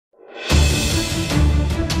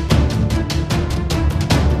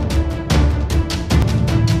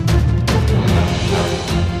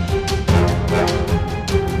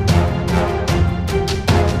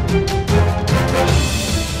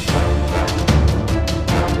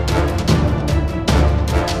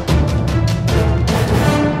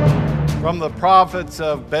From the prophets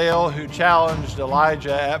of Baal who challenged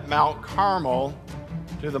Elijah at Mount Carmel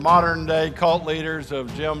to the modern day cult leaders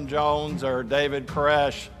of Jim Jones or David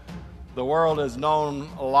Koresh, the world has known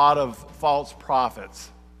a lot of false prophets,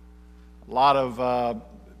 a lot of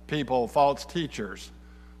people, false teachers.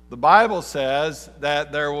 The Bible says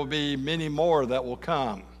that there will be many more that will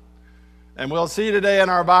come. And we'll see today in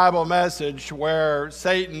our Bible message where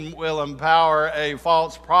Satan will empower a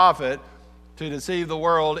false prophet to deceive the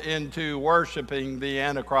world into worshiping the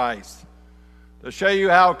Antichrist. To show you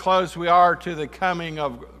how close we are to the coming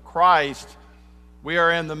of Christ, we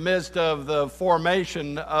are in the midst of the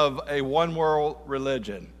formation of a one-world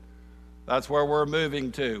religion. That's where we're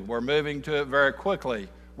moving to. We're moving to it very quickly.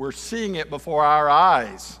 We're seeing it before our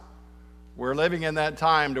eyes. We're living in that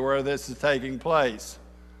time to where this is taking place.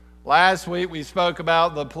 Last week we spoke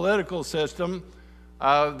about the political system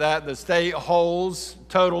that the state holds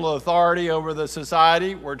total authority over the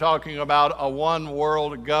society. We're talking about a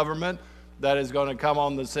one-world government that is going to come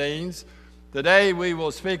on the scenes. Today we will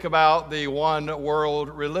speak about the one-world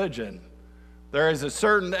religion. There is a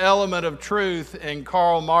certain element of truth in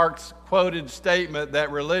Karl Marx's quoted statement that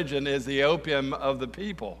religion is the opium of the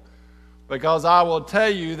people. Because I will tell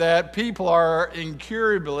you that people are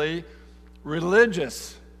incurably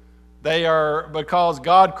religious. They are, because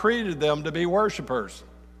God created them to be worshipers.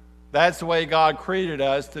 That's the way God created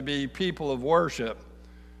us, to be people of worship.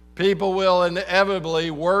 People will inevitably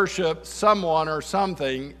worship someone or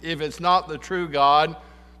something. If it's not the true God,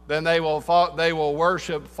 then they will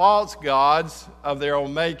worship false gods of their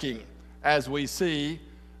own making, as we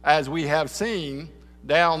have seen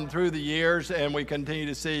down through the years, and we continue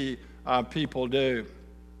to see people do.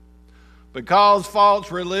 Because false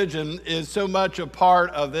religion is so much a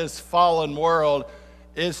part of this fallen world,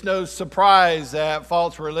 it's no surprise that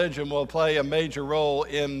false religion will play a major role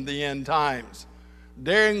in the end times.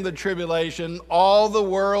 During the tribulation, all the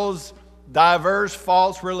world's diverse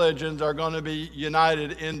false religions are going to be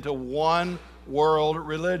united into one world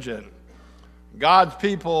religion. God's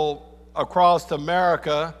people across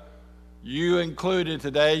America, you included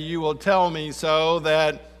today, you will tell me so,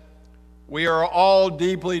 that we are all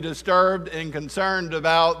deeply disturbed and concerned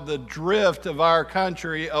about the drift of our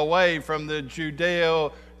country away from the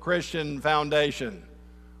Judeo-Christian foundation.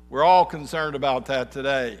 We're all concerned about that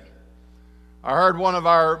today. I heard one of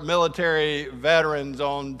our military veterans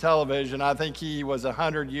on television. I think he was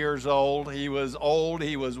 100 years old. He was old,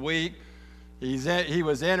 he was weak. He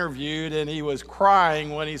was interviewed and he was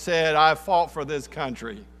crying when he said, "I fought for this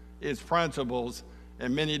country, its principles,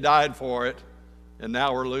 and many died for it. And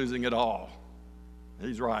now we're losing it all."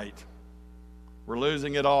 He's right. We're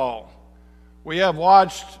losing it all. We have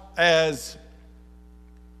watched as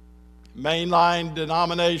mainline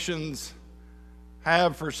denominations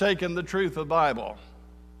have forsaken the truth of the Bible,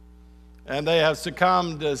 and they have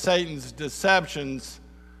succumbed to Satan's deceptions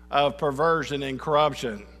of perversion and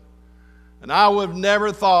corruption. And I would have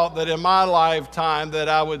never thought that in my lifetime that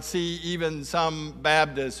I would see even some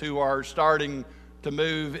Baptists who are starting to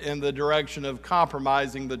move in the direction of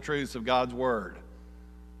compromising the truths of God's Word.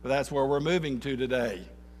 But that's where we're moving to today.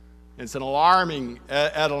 It's at an alarming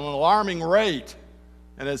rate,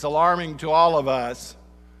 and it's alarming to all of us.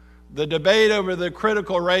 The debate over the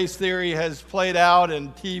critical race theory has played out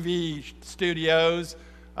in TV studios,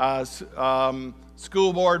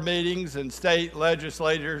 school board meetings, and state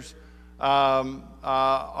legislators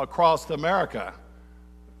across America.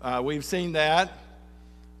 We've seen that.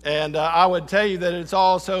 And I would tell you that it's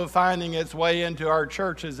also finding its way into our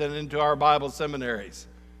churches and into our Bible seminaries.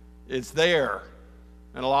 It's there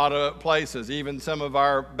in a lot of places, even some of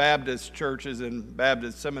our Baptist churches and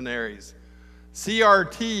Baptist seminaries.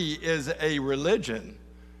 CRT is a religion.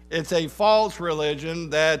 It's a false religion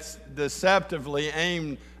that's deceptively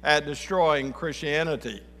aimed at destroying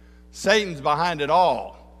Christianity. Satan's behind it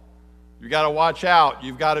all. You've got to watch out.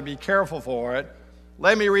 You've got to be careful for it.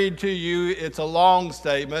 Let me read to you, it's a long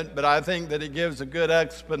statement, but I think that it gives a good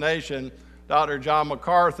explanation. Dr. John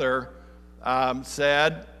MacArthur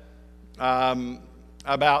said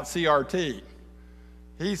about CRT.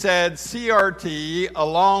 He said, CRT,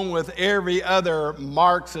 along with every other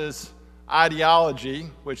Marxist ideology,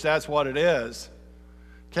 which that's what it is,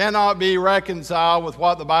 cannot be reconciled with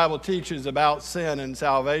what the Bible teaches about sin and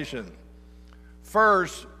salvation.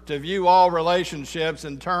 First, to view all relationships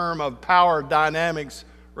in terms of power dynamics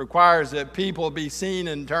requires that people be seen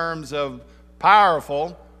in terms of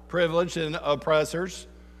powerful, privileged, and oppressors,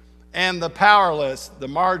 and the powerless, the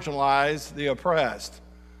marginalized, the oppressed.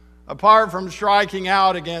 Apart from striking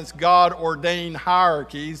out against God-ordained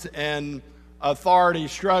hierarchies and authority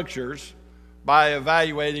structures, by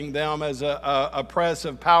evaluating them as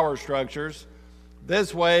oppressive power structures.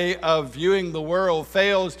 This way of viewing the world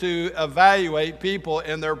fails to evaluate people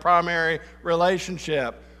in their primary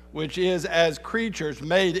relationship, which is as creatures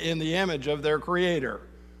made in the image of their Creator.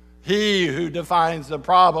 He who defines the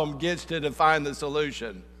problem gets to define the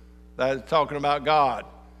solution. That's talking about God.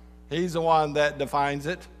 He's the one that defines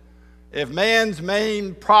it. If man's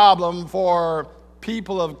main problem for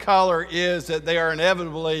people of color is that they are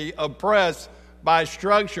inevitably oppressed by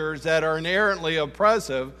structures that are inherently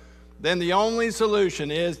oppressive, then the only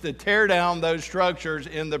solution is to tear down those structures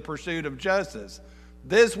in the pursuit of justice.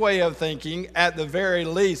 This way of thinking, at the very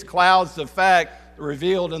least, clouds the fact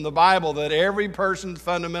revealed in the Bible that every person's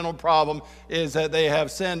fundamental problem is that they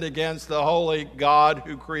have sinned against the holy God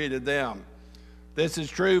who created them. This is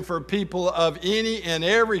true for people of any and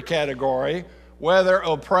every category, whether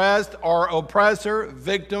oppressed or oppressor,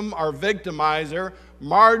 victim or victimizer,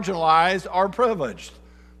 marginalized or privileged.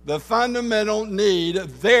 The fundamental need,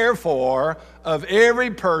 therefore, of every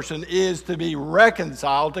person is to be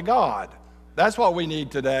reconciled to God. That's what we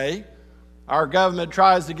need today. Our government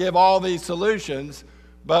tries to give all these solutions,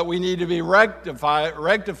 but we need to be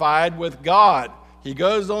rectified with God. He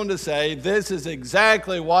goes on to say, this is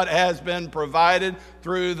exactly what has been provided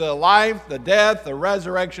through the life, the death, the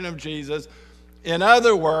resurrection of Jesus. In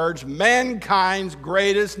other words, mankind's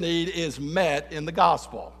greatest need is met in the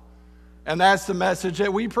gospel. And that's the message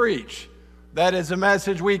that we preach. That is the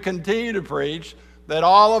message we continue to preach, that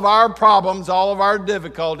all of our problems, all of our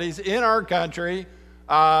difficulties in our country,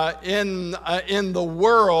 in the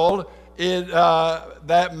world,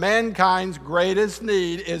 that mankind's greatest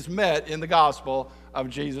need is met in the gospel of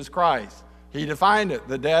Jesus Christ. He defined it,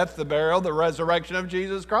 the death, the burial, the resurrection of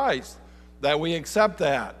Jesus Christ, that we accept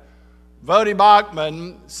that. Voddie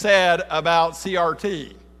Baucham said about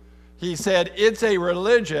CRT, he said, it's a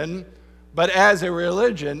religion, but as a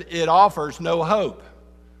religion, it offers no hope.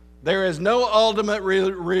 There is no ultimate,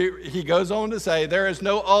 he goes on to say, there is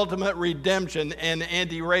no ultimate redemption in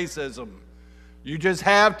anti-racism. You just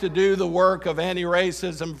have to do the work of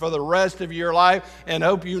anti-racism for the rest of your life and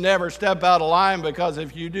hope you never step out of line, because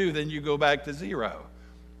if you do, then you go back to zero.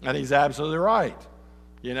 And he's absolutely right.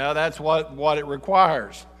 You know, that's what it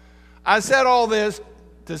requires. I said all that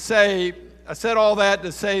to say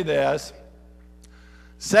this.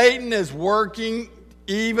 Satan is working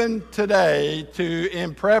even today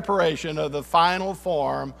in preparation of the final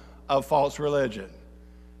form of false religion.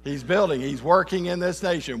 He's building, he's working in this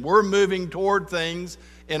nation. We're moving toward things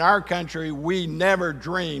in our country we never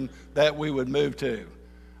dreamed that we would move to.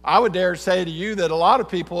 I would dare say to you that a lot of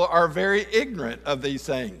people are very ignorant of these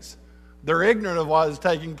things. They're ignorant of what is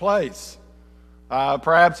taking place.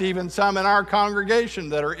 Perhaps even some in our congregation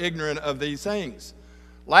that are ignorant of these things.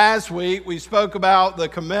 Last week, we spoke about the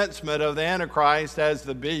commencement of the Antichrist as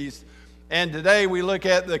the beast, and today we look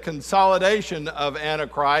at the consolidation of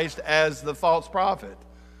Antichrist as the false prophet.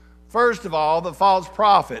 First of all, the false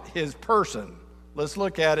prophet, his person. Let's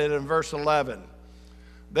look at it in verse 11.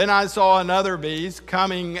 Then I saw another beast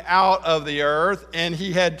coming out of the earth, and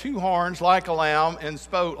he had two horns like a lamb and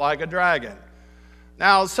spoke like a dragon.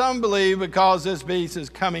 Now, some believe because this beast is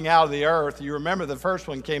coming out of the earth, you remember the first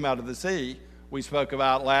one came out of the sea, we spoke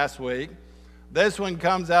about last week. This one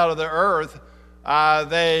comes out of the earth.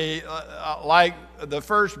 Like the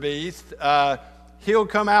first beast, he'll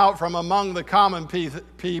come out from among the common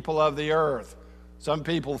people of the earth. Some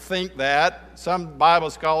people think that. Some Bible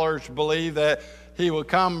scholars believe that he will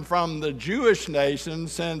come from the Jewish nation,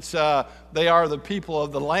 since they are the people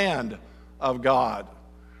of the land of God.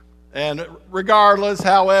 And regardless,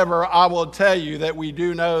 however, I will tell you that we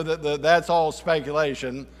do know that that's all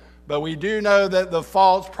speculation, but we do know that the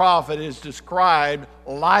false prophet is described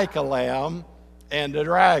like a lamb and a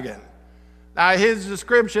dragon. Now, his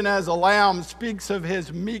description as a lamb speaks of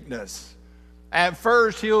his meekness. At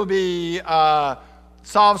first, he'll be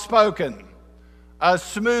soft-spoken, a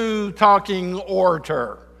smooth-talking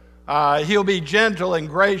orator. He'll be gentle and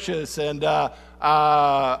gracious and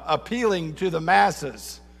appealing to the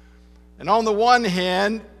masses. And on the one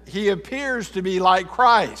hand, he appears to be like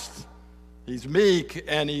Christ. He's meek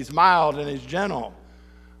and he's mild and he's gentle.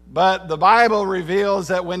 But the Bible reveals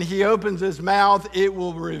that when he opens his mouth, it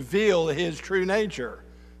will reveal his true nature.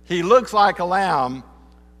 He looks like a lamb,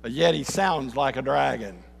 but yet he sounds like a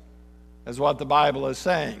dragon, is what the Bible is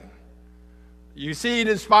saying. You see,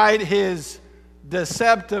 despite his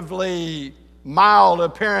deceptively mild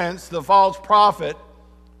appearance, the false prophet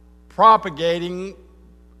propagating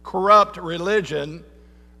corrupt religion,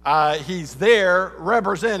 he's there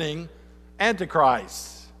representing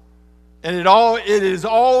Antichrist. And it is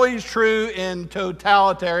always true in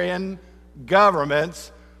totalitarian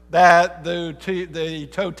governments that the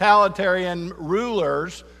totalitarian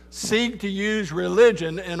rulers seek to use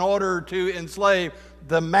religion in order to enslave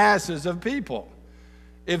the masses of people.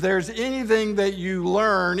 If there's anything that you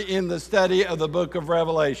learn in the study of the book of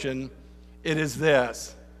Revelation, it is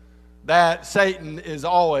this, that Satan is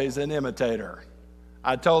always an imitator.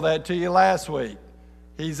 I told that to you last week.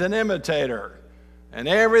 He's an imitator. And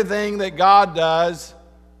everything that God does,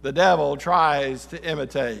 the devil tries to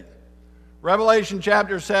imitate. Revelation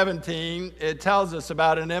chapter 17, it tells us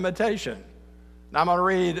about an imitation. Now I'm going to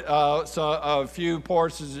read a few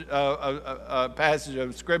passages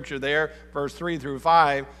of Scripture there, verse 3 through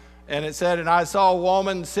 5. And it said, "And I saw a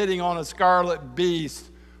woman sitting on a scarlet beast,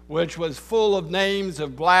 which was full of names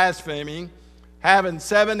of blasphemy, having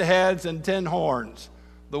 7 heads and 10 horns.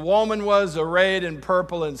 The woman was arrayed in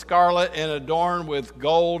purple and scarlet, and adorned with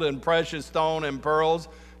gold and precious stone and pearls,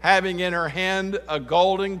 having in her hand a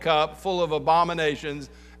golden cup full of abominations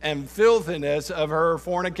and filthiness of her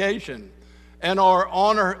fornication. And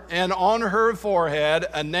on her forehead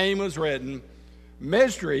a name was written,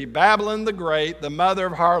 Mystery, Babylon the Great, the mother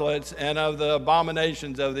of harlots and of the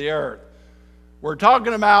abominations of the earth." We're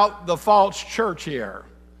talking about the false church here.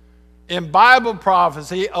 In Bible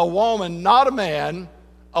prophecy, a woman, not a man,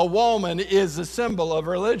 a woman is the symbol of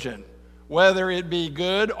religion, whether it be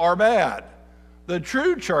good or bad. The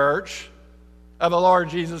true church of the Lord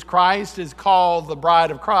Jesus Christ is called the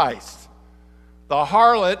bride of Christ. The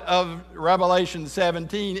harlot of Revelation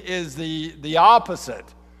 17 is the opposite.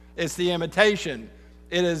 It's the imitation.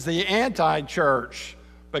 It is the anti-church,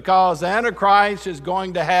 because the Antichrist is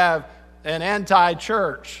going to have an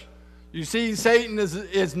anti-church. You see, Satan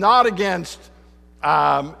is not against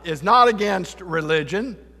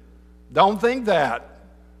religion. Don't think that.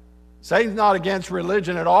 Satan's not against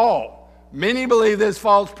religion at all. Many believe this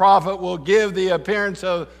false prophet will give the appearance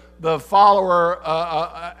of the follower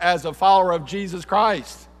as a follower of Jesus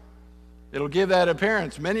Christ. It'll give that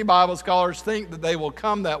appearance. Many Bible scholars think that they will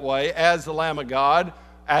come that way as the Lamb of God,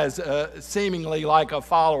 as seemingly like a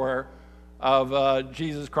follower of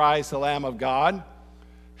Jesus Christ, the Lamb of God.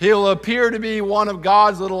 He'll appear to be one of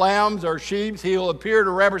God's little lambs or sheep. He'll appear to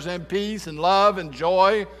represent peace and love and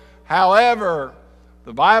joy. However,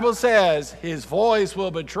 the Bible says his voice will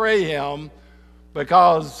betray him,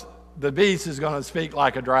 because the beast is going to speak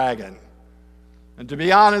like a dragon. And to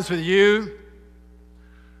be honest with you,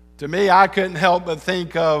 to me, I couldn't help but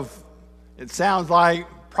think of, it sounds like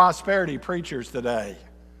prosperity preachers today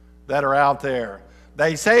that are out there.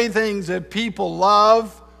 They say things that people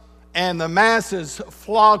love and the masses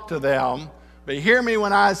flock to them. But hear me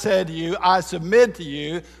when I say to you, I submit to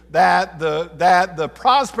you that the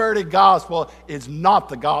prosperity gospel is not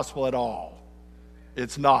the gospel at all.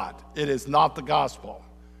 It's not. It is not the gospel.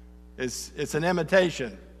 It's an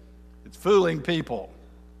imitation. It's fooling people.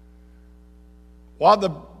 What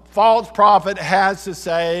the false prophet has to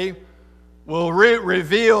say will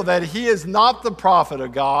reveal that he is not the prophet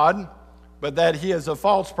of God, but that he is a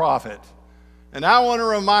false prophet. And I want to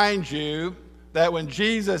remind you that when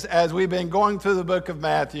Jesus, as we've been going through the book of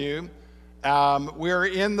Matthew, we're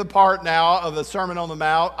in the part now of the Sermon on the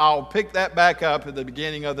Mount. I'll pick that back up at the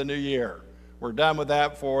beginning of the new year. We're done with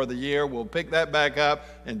that for the year. We'll pick that back up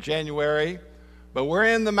in January. But we're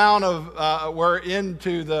in the we're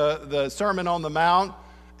into the Sermon on the Mount,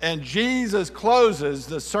 and Jesus closes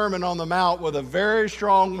the Sermon on the Mount with a very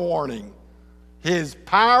strong warning. His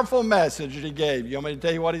powerful message that he gave. You want me to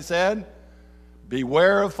tell you what he said?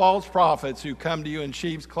 Beware of false prophets who come to you in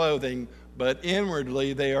sheep's clothing, but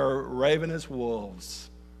inwardly they are ravenous wolves.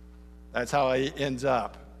 That's how he ends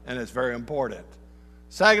up, and it's very important.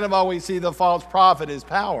 Second of all, we see the false prophet is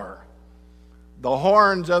power. The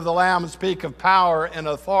horns of the Lamb speak of power and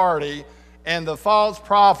authority, and the false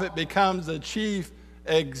prophet becomes the chief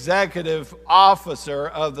executive officer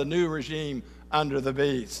of the new regime under the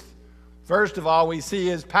beast. First of all, we see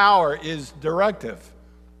his power is directive,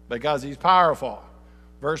 because he's powerful.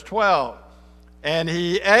 Verse 12, and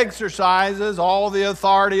he exercises all the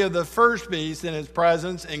authority of the first beast in his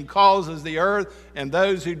presence, and causes the earth and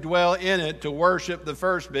those who dwell in it to worship the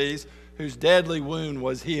first beast, whose deadly wound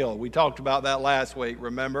was healed. We talked about that last week,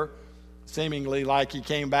 remember? Seemingly like he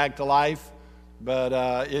came back to life, but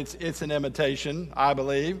it's an imitation, I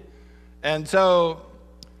believe. And so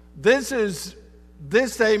this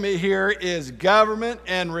statement here is government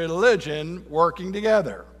and religion working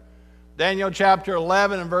together. Daniel chapter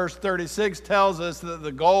 11 and verse 36 tells us that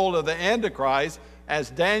the goal of the Antichrist,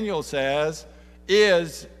 as Daniel says,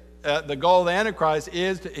 is the goal of the Antichrist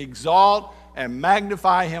is to exalt and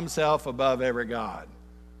magnify himself above every god.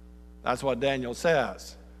 That's what Daniel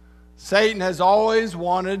says. Satan has always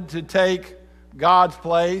wanted to take God's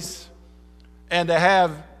place and to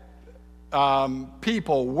have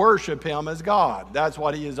people worship him as God. That's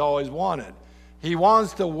what he has always wanted. He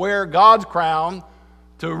wants to wear God's crown,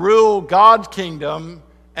 to rule God's kingdom,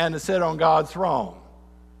 and to sit on God's throne.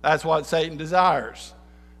 That's what Satan desires.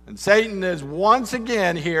 And Satan is once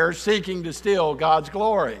again here seeking to steal God's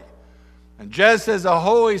glory. And just as the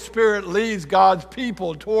Holy Spirit leads God's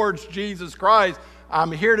people towards Jesus Christ,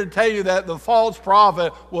 I'm here to tell you that the false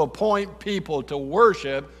prophet will point people to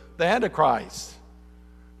worship the Antichrist.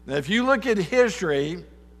 Now, if you look at history,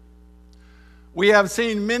 we have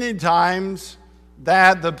seen many times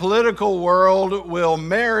that the political world will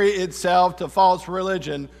marry itself to false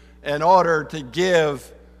religion in order to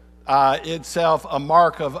give itself a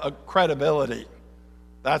mark of credibility.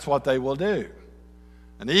 That's what they will do.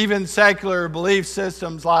 And even secular belief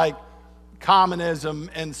systems like communism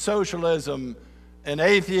and socialism and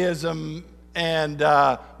atheism and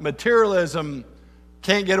materialism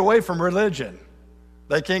can't get away from religion.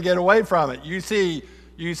 They can't get away from it. You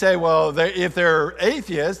say, well, if they're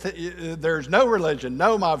atheists, there's no religion.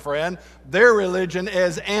 No, my friend, their religion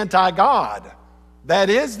is anti-God.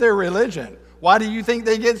 That is their religion. Why do you think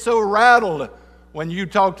they get so rattled when you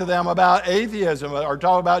talk to them about atheism or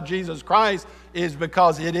talk about Jesus Christ? Is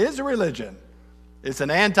because it is a religion. It's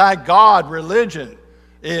an anti-God religion.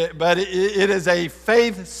 But it is a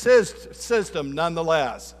faith system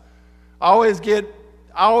nonetheless. I always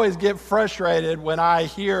get frustrated when I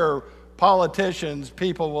hear politicians,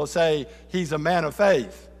 people will say, he's a man of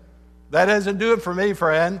faith. That doesn't do it for me,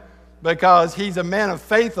 friend, because he's a man of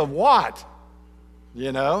faith of what?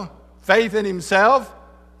 You know, faith in himself,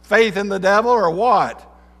 faith in the devil, or what?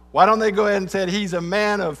 Why don't they go ahead and say he's a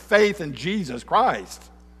man of faith in Jesus Christ?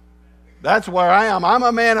 That's where I am. I'm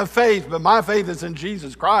a man of faith, but my faith is in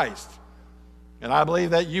Jesus Christ. And I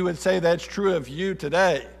believe that you would say that's true of you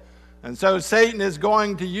today. And so Satan is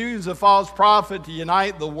going to use a false prophet to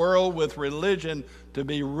unite the world with religion to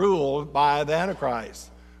be ruled by the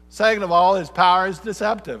Antichrist. Second of all, his power is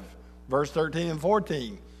deceptive. Verse 13 and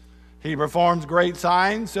 14. He performs great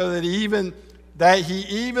signs so that he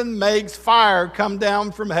even makes fire come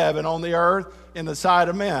down from heaven on the earth in the sight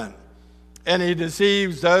of men. And he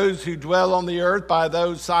deceives those who dwell on the earth by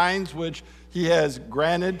those signs which he has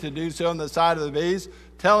granted to do so in the sight of the beast,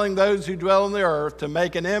 telling those who dwell on the earth to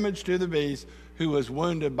make an image to the beast who was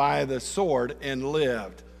wounded by the sword and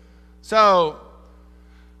lived. So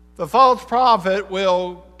the false prophet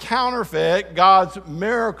will counterfeit God's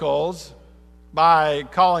miracles by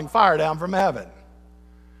calling fire down from heaven.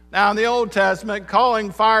 Now, in the Old Testament,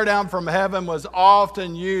 calling fire down from heaven was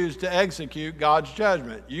often used to execute God's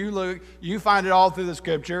judgment. You find it all through the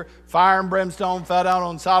Scripture. Fire and brimstone fell down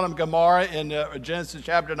on Sodom and Gomorrah in Genesis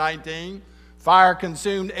chapter 19. Fire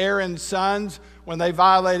consumed Aaron's sons when they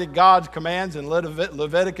violated God's commands in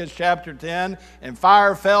Leviticus chapter 10. And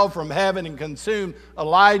fire fell from heaven and consumed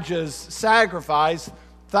Elijah's sacrifice,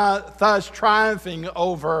 thus triumphing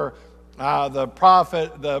over the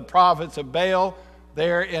prophets of Baal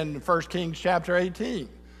there in 1 Kings chapter 18.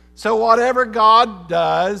 So whatever God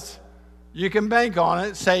does, you can bank on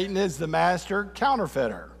it. Satan is the master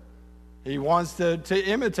counterfeiter. He wants to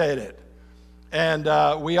imitate it.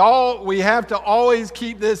 And we have to always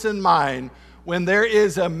keep this in mind. When there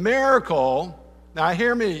is a miracle, now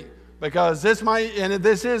hear me, because this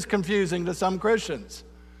is confusing to some Christians.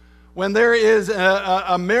 When there is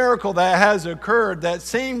a miracle that has occurred that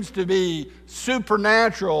seems to be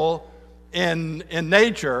supernatural in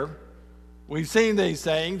nature, we've seen these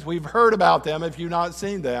things, we've heard about them if you've not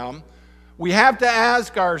seen them, we have to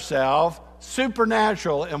ask ourselves,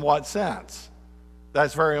 supernatural in what sense?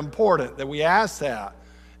 That's very important that we ask that.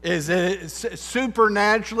 Is it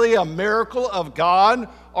supernaturally a miracle of God,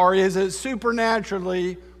 or is it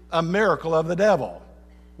supernaturally a miracle of the devil?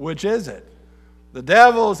 Which is it? The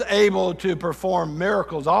devil's able to perform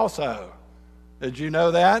miracles also. Did you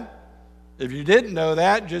know that? If you didn't know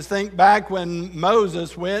that, just think back when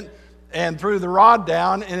Moses went and threw the rod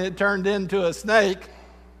down and it turned into a snake.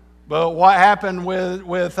 But what happened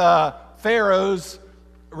with Pharaoh's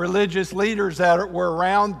religious leaders that were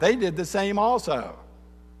around? They did the same also.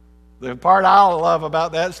 The part I love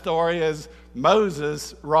about that story is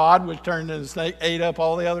Moses' rod, which turned into a snake, ate up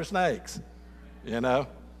all the other snakes. You know,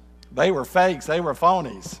 they were fakes, they were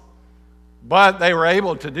phonies. But they were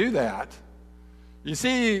able to do that. You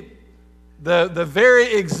see, the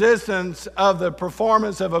very existence of the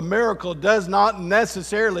performance of a miracle does not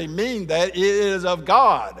necessarily mean that it is of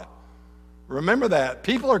God. Remember that.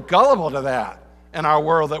 People are gullible to that in our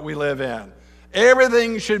world that we live in.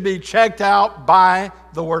 Everything should be checked out by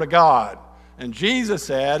the Word of God. And Jesus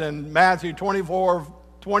said in Matthew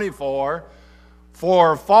 24:24,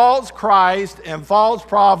 "For false Christ and false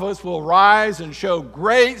prophets will rise and show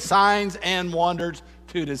great signs and wonders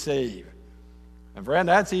to deceive." And friend,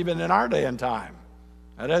 that's even in our day and time.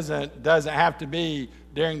 It doesn't have to be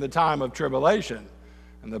during the time of tribulation.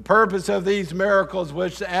 And the purpose of these miracles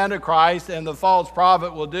which the Antichrist and the false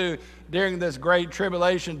prophet will do during this great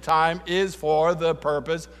tribulation time is for the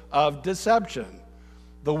purpose of deception.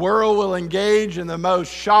 The world will engage in the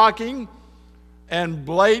most shocking and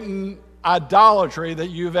blatant idolatry that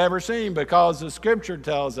you've ever seen, because the scripture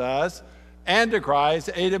tells us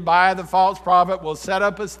Antichrist, aided by the false prophet, will set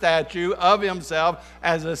up a statue of himself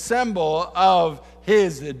as a symbol of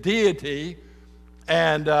his deity,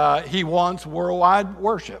 and he wants worldwide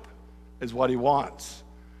worship is what he wants.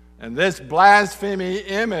 And this blasphemy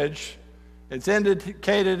image, it's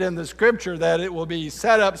indicated in the scripture that it will be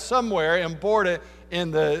set up somewhere important in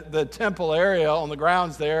the temple area on the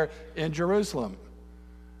grounds there in Jerusalem.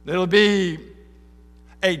 It'll be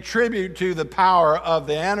a tribute to the power of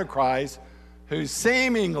the Antichrist, who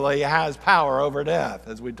seemingly has power over death,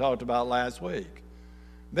 as we talked about last week.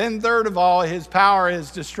 Then third of all, his power is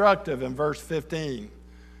destructive in verse 15.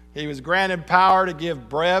 He was granted power to give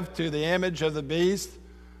breath to the image of the beast,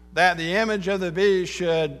 that the image of the beast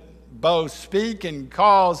should both speak and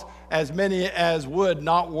cause as many as would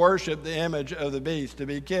not worship the image of the beast to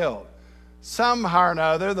be killed. Somehow or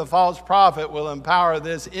another, the false prophet will empower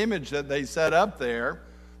this image that they set up there,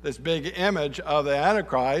 this big image of the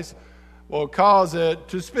Antichrist, will cause it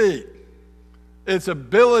to speak. Its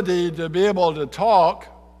ability to be able to talk.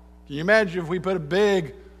 Can you imagine if we put a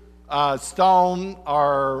big stone,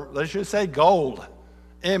 or let's just say gold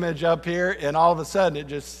image up here, and all of a sudden it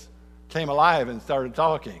just came alive and started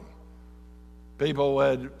talking? People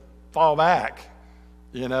would fall back.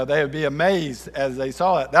 You know, they would be amazed as they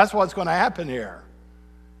saw it. That's what's going to happen here.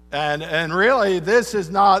 And really, this is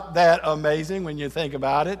not that amazing when you think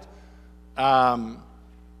about it.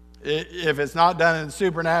 If it's not done in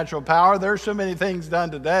supernatural power, there's so many things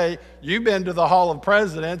done today. You've been to the Hall of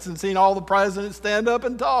Presidents and seen all the presidents stand up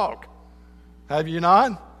and talk. Have you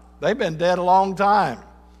not? They've been dead a long time.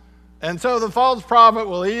 And so the false prophet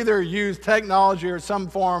will either use technology or some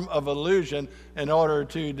form of illusion in order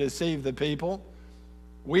to deceive the people.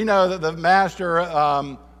 We know that the master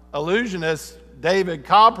illusionist, David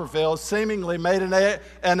Copperfield, seemingly made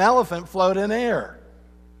an elephant float in air.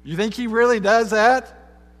 You think he really does that?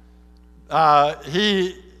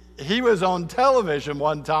 He was on television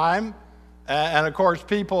one time, and of course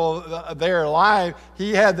people there live,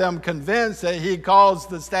 he had them convinced that he caused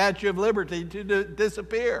the Statue of Liberty to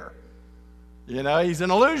disappear. You know, he's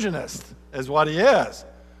an illusionist, is what he is.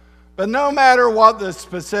 But no matter what the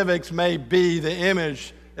specifics may be, the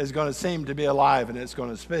image is going to seem to be alive and it's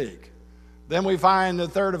going to speak. Then we find the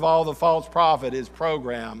third of all, the false prophet is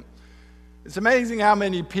programmed. It's amazing how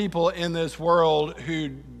many people in this world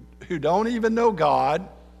who don't even know God,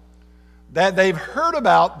 that they've heard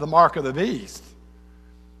about the mark of the beast,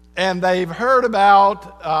 and they've heard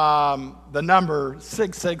about the number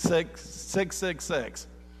 666, 666.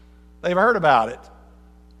 They've heard about it,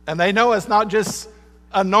 and they know it's not just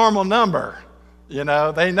a normal number. You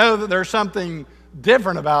know, they know that there's something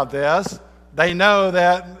different about this. They know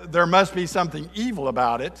that there must be something evil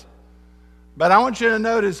about it. But I want you to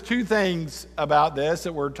notice two things about this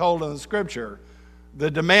that we're told in the scripture. The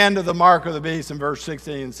demand of the mark of the beast in verse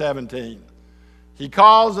 16 and 17. He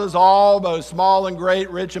calls us all, both small and great,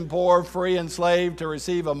 rich and poor, free and slave, to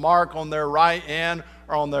receive a mark on their right hand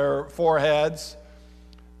or on their foreheads,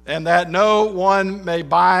 and that no one may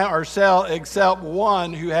buy or sell except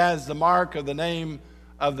one who has the mark of the name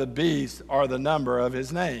of the beast or the number of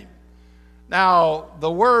his name. Now, the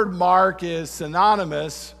word mark is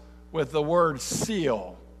synonymous with the word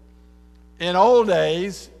seal. In old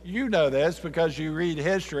days, you know this because you read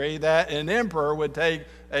history, that an emperor would take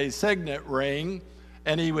a signet ring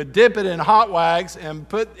and he would dip it in hot wax and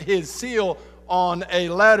put his seal on a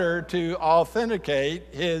letter to authenticate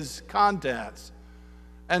his contents.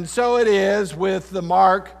 And so it is with the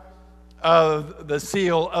mark of the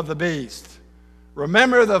seal of the beast.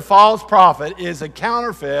 Remember, the false prophet is a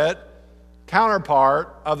counterpart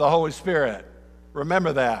of the Holy Spirit.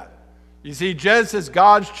 Remember that. You see, just as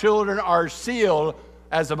God's children are sealed,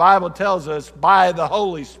 as the Bible tells us, by the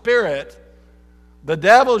Holy Spirit, the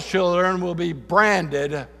devil's children will be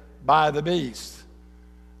branded by the beast.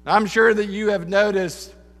 Now, I'm sure that you have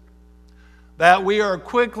noticed that we are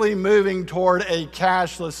quickly moving toward a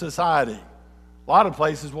cashless society. A lot of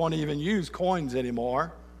places won't even use coins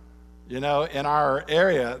anymore. You know, in our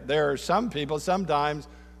area, there are some people sometimes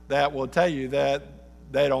that will tell you that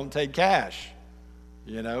they don't take cash.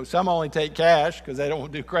 You know, some only take cash because they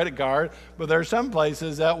don't do credit card, but there are some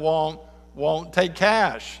places that won't take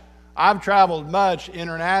cash. I've traveled much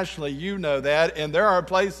internationally, you know that, and there are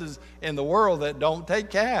places in the world that don't take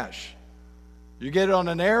cash. You get on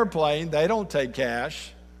an airplane, they don't take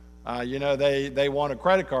cash. You know, they want a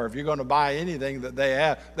credit card. If you're going to buy anything that they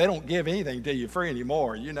have, they don't give anything to you free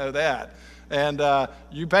anymore. You know that. And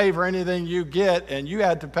you pay for anything you get, and you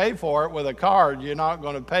had to pay for it with a card. You're not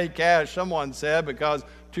going to pay cash, someone said, because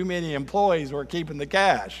too many employees were keeping the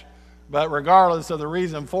cash. But regardless of the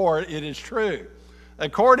reason for it, it is true.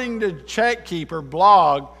 According to CheckKeeper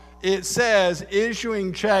blog, it says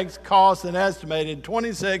issuing checks costs an estimated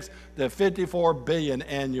 $26 to $54 billion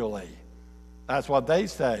annually. That's what they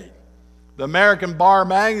say. The American Bar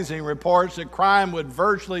Magazine reports that crime would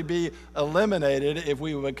virtually be eliminated if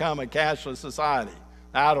we would become a cashless society.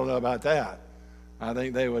 Now, I don't know about that. I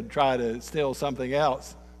think they would try to steal something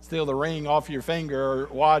else, steal the ring off your finger or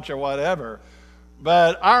watch or whatever.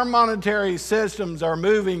 But our monetary systems are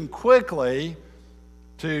moving quickly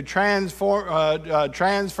to transferring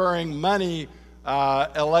money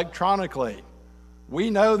electronically. We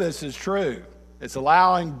know this is true. It's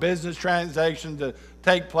allowing business transactions to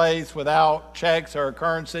take place without checks or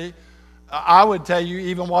currency. I would tell you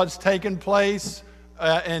even what's taken place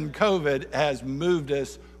in COVID has moved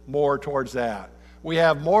us more towards that. We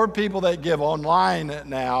have more people that give online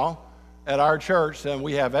now at our church than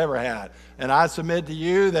we have ever had. And I submit to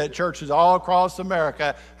you that churches all across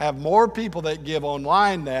America have more people that give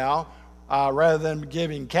online now rather than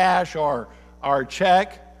giving cash or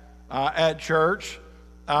check at church.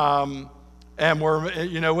 And we're,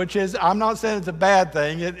 you know, which is, I'm not saying it's a bad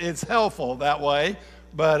thing. It's helpful that way.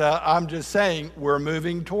 But I'm just saying we're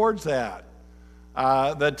moving towards that.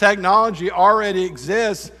 The technology already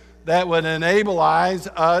exists that would enable us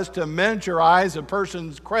to miniaturize a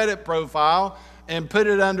person's credit profile and put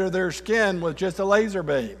it under their skin with just a laser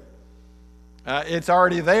beam. It's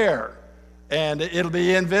already there. And it'll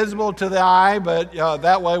be invisible to the eye, but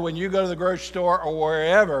that way when you go to the grocery store or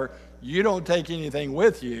wherever, you don't take anything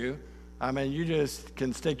with you. I mean, you just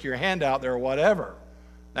can stick your hand out there or whatever.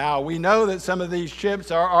 Now, we know that some of these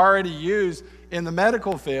chips are already used in the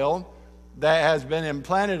medical field that has been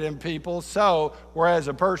implanted in people. So, whereas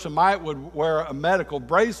a person would wear a medical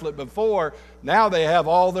bracelet before, now they have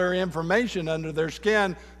all their information under their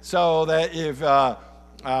skin so that if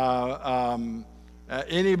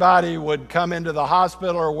anybody would come into the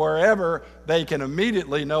hospital or wherever, they can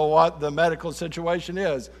immediately know what the medical situation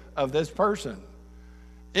is of this person.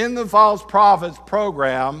 In the false prophets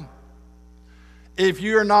program, if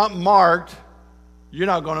you're not marked, you're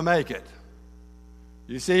not going to make it.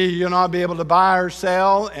 You see, you'll not be able to buy or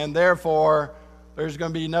sell, and therefore there's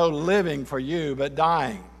going to be no living for you but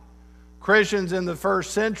dying. Christians in the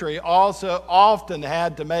first century also often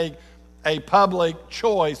had to make a public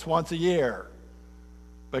choice once a year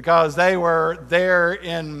because they were there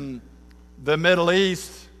in the Middle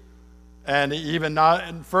East. And even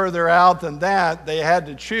not further out than that, they had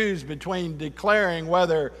to choose between declaring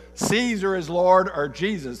whether Caesar is Lord or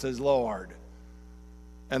Jesus is Lord.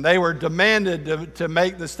 And they were demanded to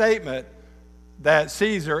make the statement that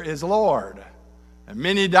Caesar is Lord. And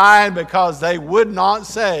many died because they would not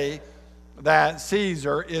say that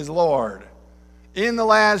Caesar is Lord. In the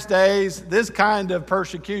last days, this kind of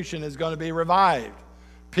persecution is going to be revived.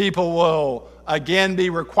 People will again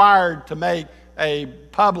be required to make a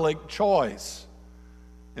public choice.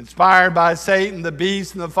 Inspired by Satan, the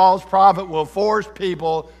beast, and the false prophet will force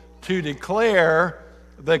people to declare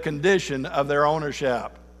the condition of their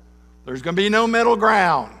ownership. There's going to be no middle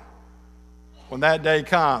ground when that day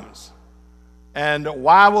comes. And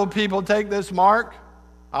why will people take this mark?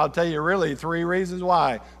 I'll tell you really 3 reasons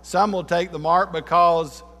why. Some will take the mark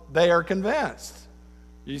because they are convinced.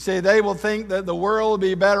 You see, they will think that the world will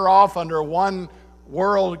be better off under one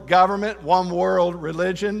world government, one world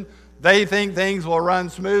religion. They think things will run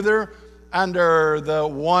smoother under the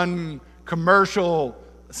one commercial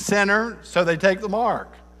center, so they take the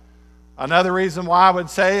mark. Another reason why I would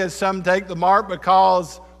say is some take the mark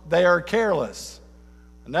because they are careless.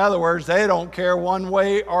 In other words, they don't care one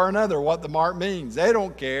way or another what the mark means. They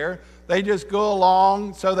don't care. They just go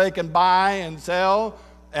along so they can buy and sell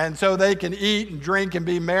and so they can eat and drink and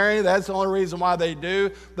be merry. That's the only reason why they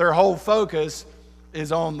do. Their whole focus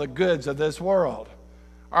is on the goods of this world.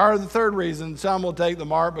 Or the third reason, some will take the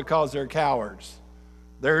mark because they're cowards.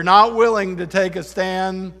 They're not willing to take a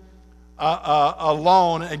stand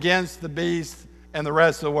alone against the beast and the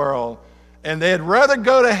rest of the world. And they'd rather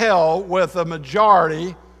go to hell with a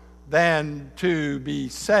majority than to be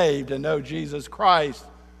saved and know Jesus Christ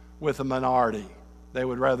with a minority. They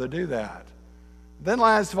would rather do that. Then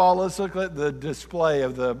last of all, let's look at the display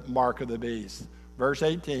of the mark of the beast. Verse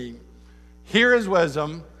 18, here is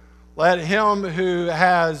wisdom. Let him who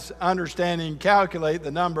has understanding calculate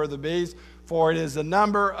the number of the beast, for it is the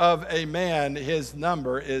number of a man. His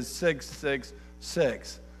number is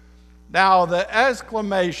 666. Now the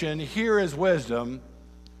exclamation, here is wisdom,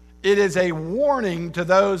 it is a warning to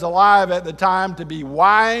those alive at the time to be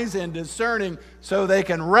wise and discerning so they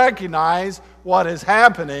can recognize what is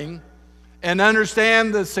happening and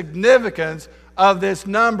understand the significance of this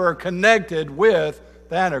number connected with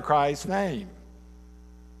the Antichrist's name.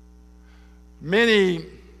 Many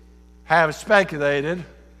have speculated.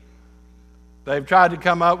 They've tried to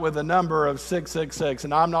come up with a number of 666,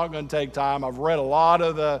 and I'm not going to take time. I've read a lot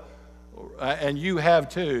of the, and you have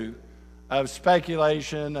too, of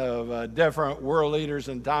speculation of different world leaders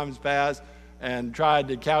in times past and tried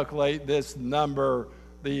to calculate this number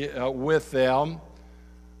with them.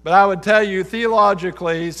 But I would tell you,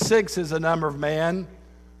 theologically, 6 is the number of man.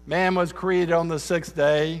 Man was created on the 6th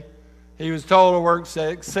day. He was told to work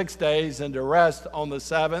 6 days and to rest on the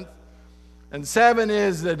 7th. And 7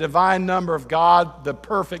 is the divine number of God, the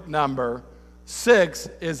perfect number. 6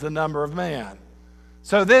 is the number of man.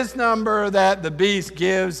 So this number that the beast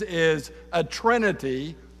gives is a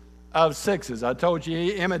trinity of 6s. I told you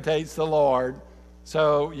he imitates the Lord.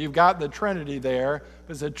 So you've got the trinity there.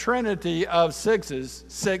 It's a trinity of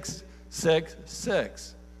 6s, 6, 6,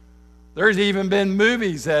 6. There's even been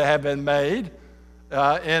movies that have been made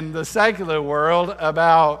in the secular world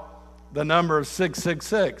about the number of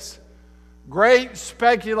 666. Great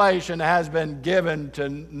speculation has been given to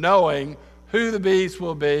knowing who the beast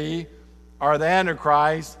will be or the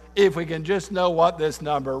Antichrist if we can just know what this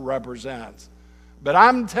number represents. But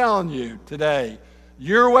I'm telling you today,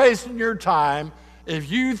 you're wasting your time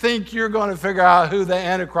if you think you're going to figure out who the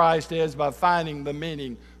Antichrist is by finding the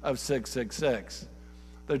meaning of 666.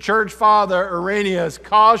 The church father Irenaeus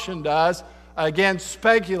cautioned us against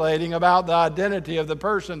speculating about the identity of the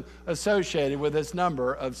person associated with this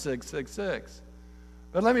number of 666.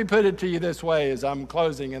 But let me put it to you this way as I'm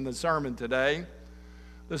closing in the sermon today.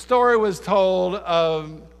 The story was told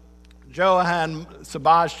of Johann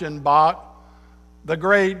Sebastian Bach, the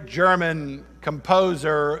great German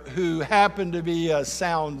composer who happened to be a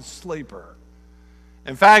sound sleeper.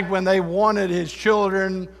 In fact, when they wanted his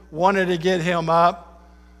children, wanted to get him up,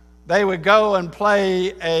 they would go and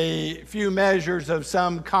play a few measures of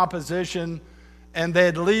some composition, and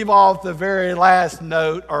they'd leave off the very last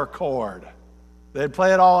note or chord. They'd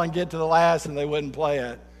play it all and get to the last, and they wouldn't play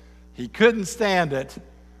it. He couldn't stand it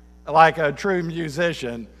like a true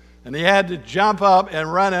musician, and he had to jump up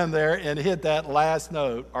and run in there and hit that last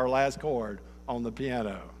note or last chord on the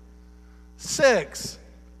piano. 6,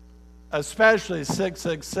 especially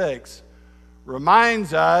 666,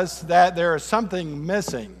 reminds us that there is something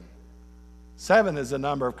missing. 7 is the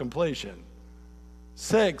number of completion.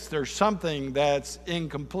 6, there's something that's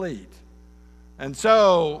incomplete. And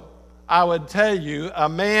so I would tell you, a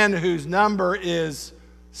man whose number is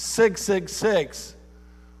 666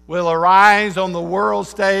 will arise on the world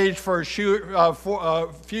stage for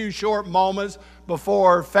a few short moments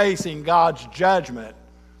before facing God's judgment.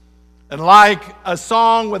 And like a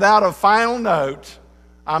song without a final note,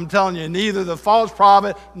 I'm telling you, neither the false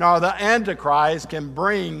prophet nor the Antichrist can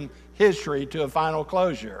bring history to a final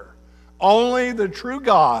closure. Only the true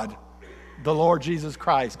God, the Lord Jesus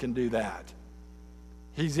Christ, can do that.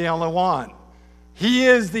 He's the only one. He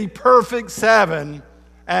is the perfect 7,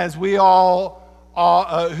 as we all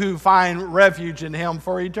who find refuge in him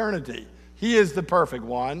for eternity. He is the perfect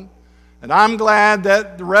one. And I'm glad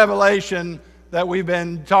that the revelation that we've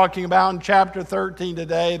been talking about in chapter 13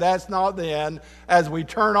 today, that's not the end. As we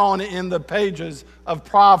turn on in the pages of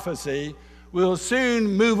prophecy, we'll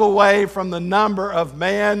soon move away from the number of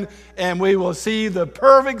man, and we will see the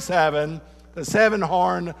perfect 7, the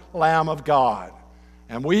 7-horned Lamb of God.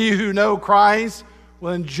 And we who know Christ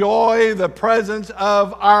will enjoy the presence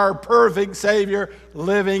of our perfect Savior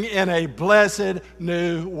living in a blessed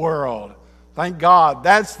new world. Thank God.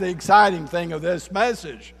 That's the exciting thing of this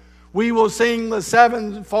message. We will sing the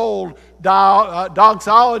 7-fold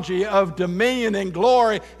doxology of dominion and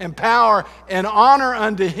glory and power and honor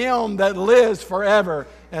unto him that lives forever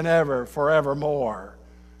and ever, forevermore.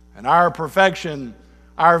 And our perfection,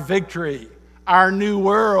 our victory, our new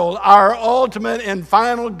world, our ultimate and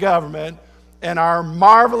final government, and our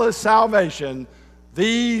marvelous salvation,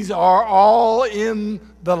 these are all in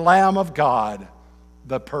the Lamb of God,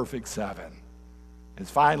 the perfect 7.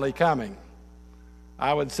 It's finally coming.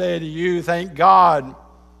 I would say to you, thank God,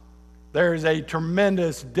 there's a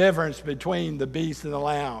tremendous difference between the beast and the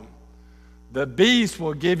lamb. The beast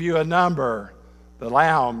will give you a number. The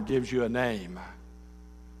Lamb gives you a name.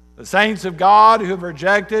 The saints of God who have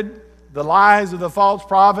rejected the lies of the false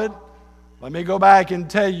prophet, let me go back and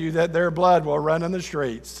tell you that their blood will run in the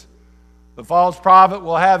streets. The false prophet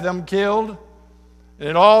will have them killed, and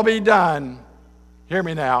it'll all be done. Hear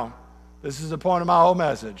me now. This is the point of my whole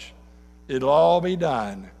message. It'll all be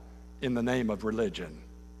done in the name of religion.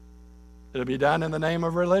 It'll be done in the name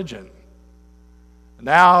of religion.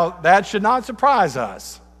 Now, that should not surprise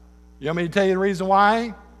us. You want me to tell you the reason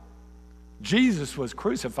why? Jesus was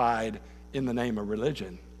crucified in the name of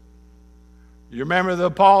religion. You remember the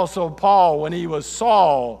Apostle Paul, when he was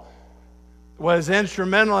Saul, was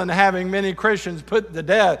instrumental in having many Christians put to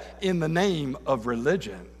death in the name of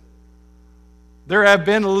religion. There have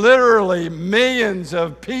been literally millions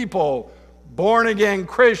of people, born-again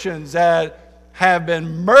Christians, that have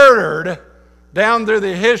been murdered down through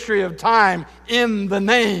the history of time in the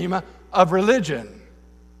name of religion.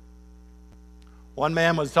 One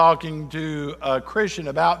man was talking to a Christian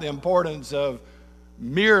about the importance of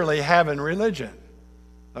merely having religion.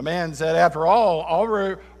 The man said, after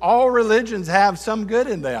all religions have some good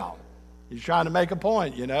in them. He's trying to make a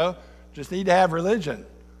point, just need to have religion.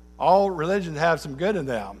 All religions have some good in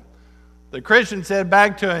them. The Christian said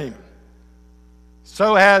back to him,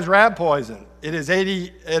 so has rat poison. It is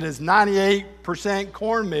 98%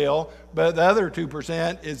 cornmeal, but the other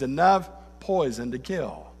 2% is enough poison to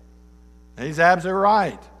kill. And he's absolutely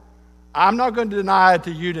right. I'm not going to deny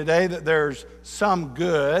to you today that there's some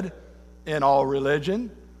good in all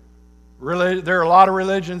religion. There are a lot of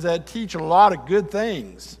religions that teach a lot of good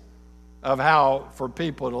things of how for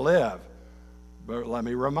people to live. But let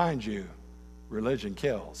me remind you, religion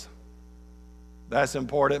kills. That's an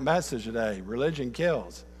important message today. Religion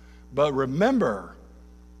kills. But remember,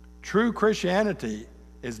 true Christianity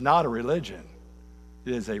is not a religion.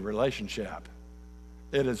 It is a relationship.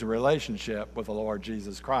 It is a relationship with the Lord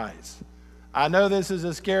Jesus Christ. I know this is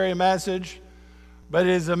a scary message, but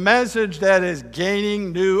it is a message that is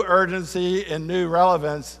gaining new urgency and new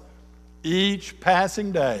relevance each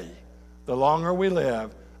passing day. The longer we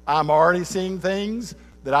live, I'm already seeing things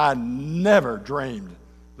that I never dreamed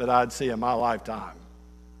that I'd see in my lifetime,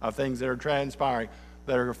 of things that are transpiring,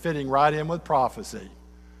 that are fitting right in with prophecy.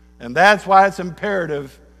 And that's why it's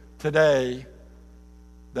imperative today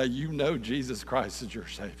that you know Jesus Christ is your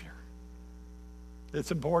Savior.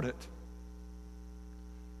 It's important.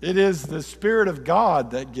 It is the Spirit of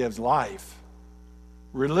God that gives life.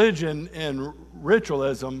 Religion and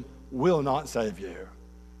ritualism will not save you.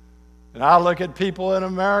 And I look at people in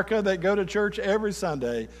America that go to church every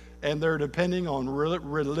Sunday, and they're depending on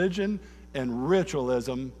religion and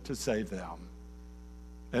ritualism to save them.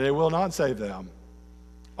 And it will not save them.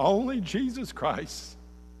 Only Jesus Christ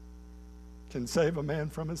can save a man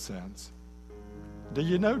from his sins. Do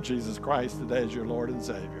you know Jesus Christ today as your Lord and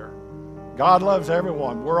Savior? God loves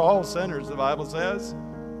everyone. We're all sinners, the Bible says.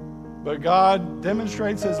 But God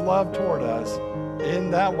demonstrates his love toward us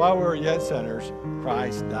in that while we were yet sinners,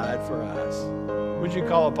 Christ died for us. Would you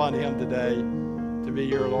call upon him today to be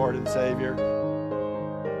your Lord and Savior?